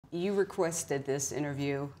You requested this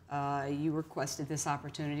interview. You requested this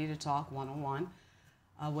opportunity to talk one-on-one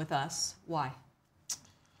with us. Why?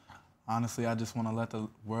 Honestly, I just want to let the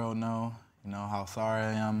world know, how sorry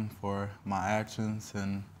I am for my actions,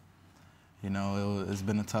 and, it's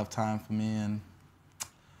been a tough time for me, and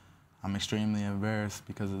I'm extremely embarrassed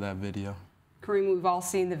because of that video. Kareem, we've all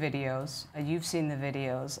seen the videos. You've seen the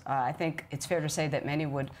videos. I think it's fair to say that many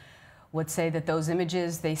would say that those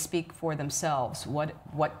images, they speak for themselves. What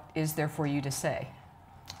is there for you to say?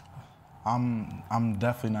 I'm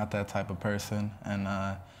definitely not that type of person, and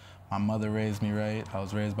my mother raised me right. I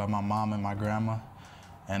was raised by my mom and my grandma,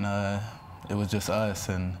 and it was just us,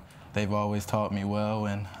 and they've always taught me well,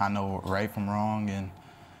 and I know right from wrong, and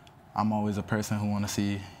I'm always a person who want to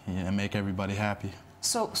see and make everybody happy.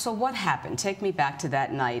 So what happened? Take me back to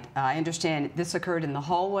that night. I understand this occurred in the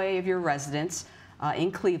hallway of your residence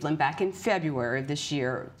in Cleveland back in February of this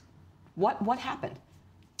year. What happened?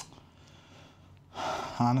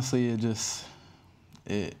 Honestly, it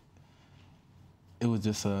was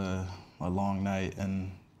just a long night,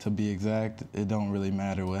 and to be exact, it don't really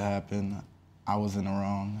matter what happened. I was in the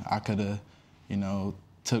wrong. I could have,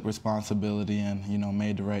 took responsibility and,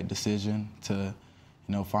 made the right decision to,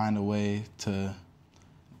 find a way to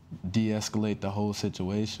de-escalate the whole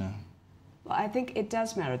situation. Well, I think it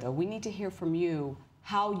does matter, though. We need to hear from you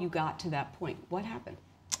how you got to that point. What happened?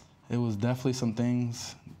 It was definitely some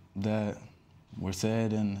things that were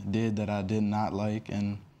said and did that I did not like,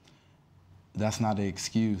 and that's not an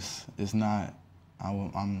excuse. It's not,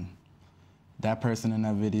 that person in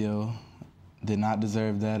that video did not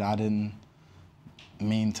deserve that. I didn't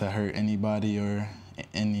mean to hurt anybody or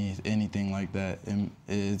anything like that. And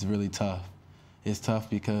it's really tough. It's tough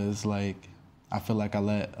because, I feel like I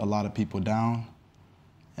let a lot of people down,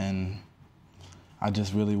 and I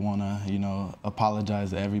just really want to, apologize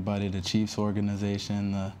to everybody, the Chiefs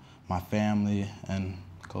organization, my family, and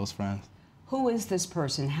close friends. Who is this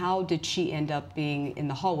person? How did she end up being in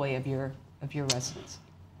the hallway of your residence?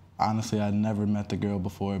 Honestly, I'd never met the girl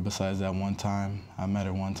before besides that one time. I met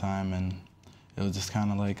her one time, and it was just kind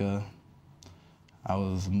of like I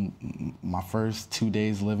was my first 2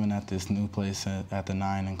 days living at this new place at the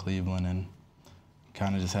 9 in Cleveland, and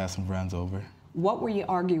kind of just had some friends over. What were you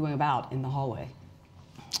arguing about in the hallway?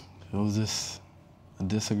 It was just a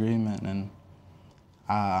disagreement, and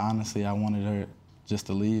honestly, I wanted her just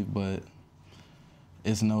to leave, but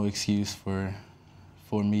it's no excuse for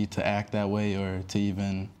me to act that way or to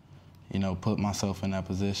even, put myself in that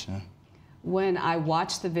position. When I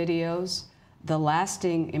watched the videos, the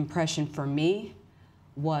lasting impression for me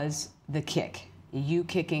was the kick. You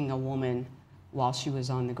kicking a woman while she was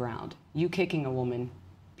on the ground. You kicking a woman,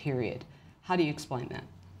 period. How do you explain that?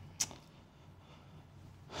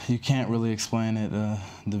 You can't really explain it.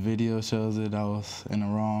 The video shows it. I was in the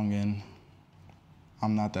wrong, and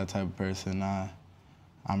I'm not that type of person.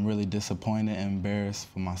 I'm really disappointed and embarrassed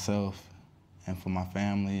for myself and for my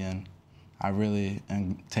family, and I really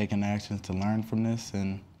am taking actions to learn from this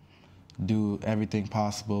and do everything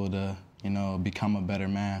possible to, become a better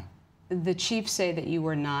man. The Chiefs say that you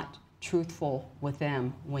were not truthful with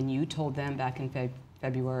them when you told them back in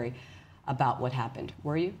February about what happened.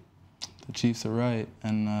 Were you? The Chiefs are right,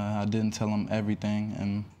 and I didn't tell them everything,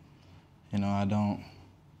 and, I don't,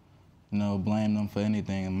 blame them for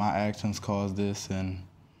anything. My actions caused this, and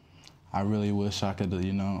I really wish I could,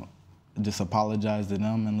 just apologize to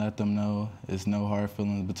them and let them know there's no hard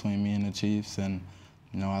feelings between me and the Chiefs, and,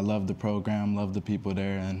 I love the program, love the people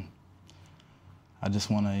there, and I just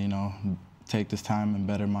want to, take this time and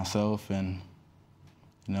better myself and,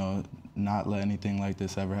 not let anything like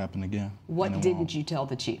this ever happen again. What didn't you tell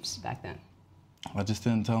the Chiefs back then? I just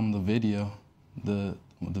didn't tell them the video. The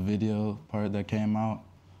video part that came out,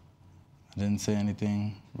 I didn't say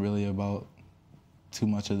anything really about too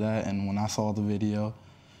much of that. And when I saw the video,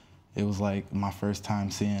 it was like my first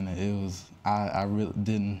time seeing it. It was, I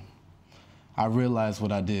realized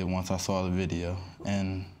what I did once I saw the video,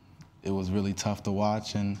 and it was really tough to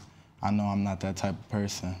watch, and I know I'm not that type of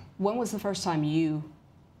person. When was the first time you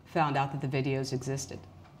found out that the videos existed?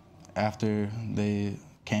 After they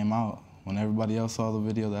came out. When everybody else saw the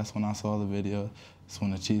video, that's when I saw the video. It's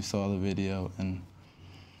when the Chiefs saw the video, and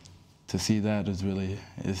to see that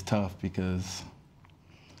is tough because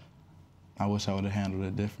I wish I would have handled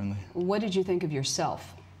it differently. What did you think of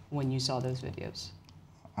yourself when you saw those videos?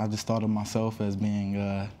 I just thought of myself as being,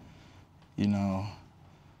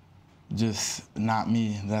 just not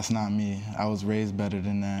me. That's not me. I was raised better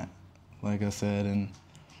than that, like I said, and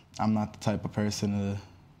I'm not the type of person to,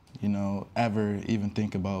 ever even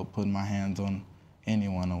think about putting my hands on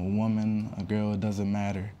anyone, a woman, a girl, it doesn't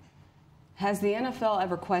matter. Has the NFL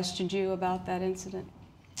ever questioned you about that incident?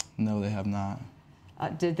 No, they have not.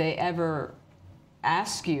 Did they ever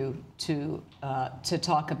ask you to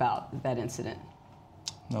talk about that incident?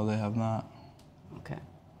 No, they have not. Okay.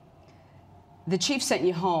 The Chiefs sent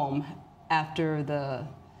you home after the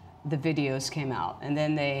videos came out, and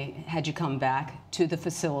then they had you come back to the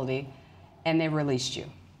facility, and they released you.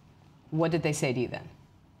 What did they say to you then?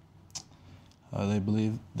 They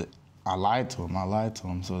believe that I lied to them. I lied to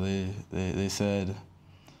them. So they said,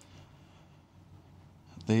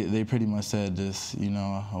 they pretty much said this, you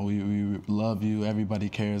know, we love you, everybody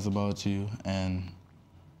cares about you, and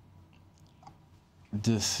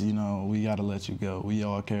just, you know, we got to let you go. We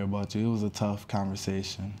all care about you. It was a tough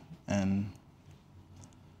conversation, and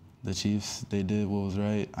the Chiefs, they did what was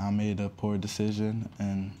right. I made a poor decision,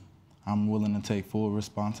 and I'm willing to take full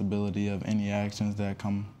responsibility of any actions that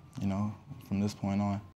come, you know, from this point on.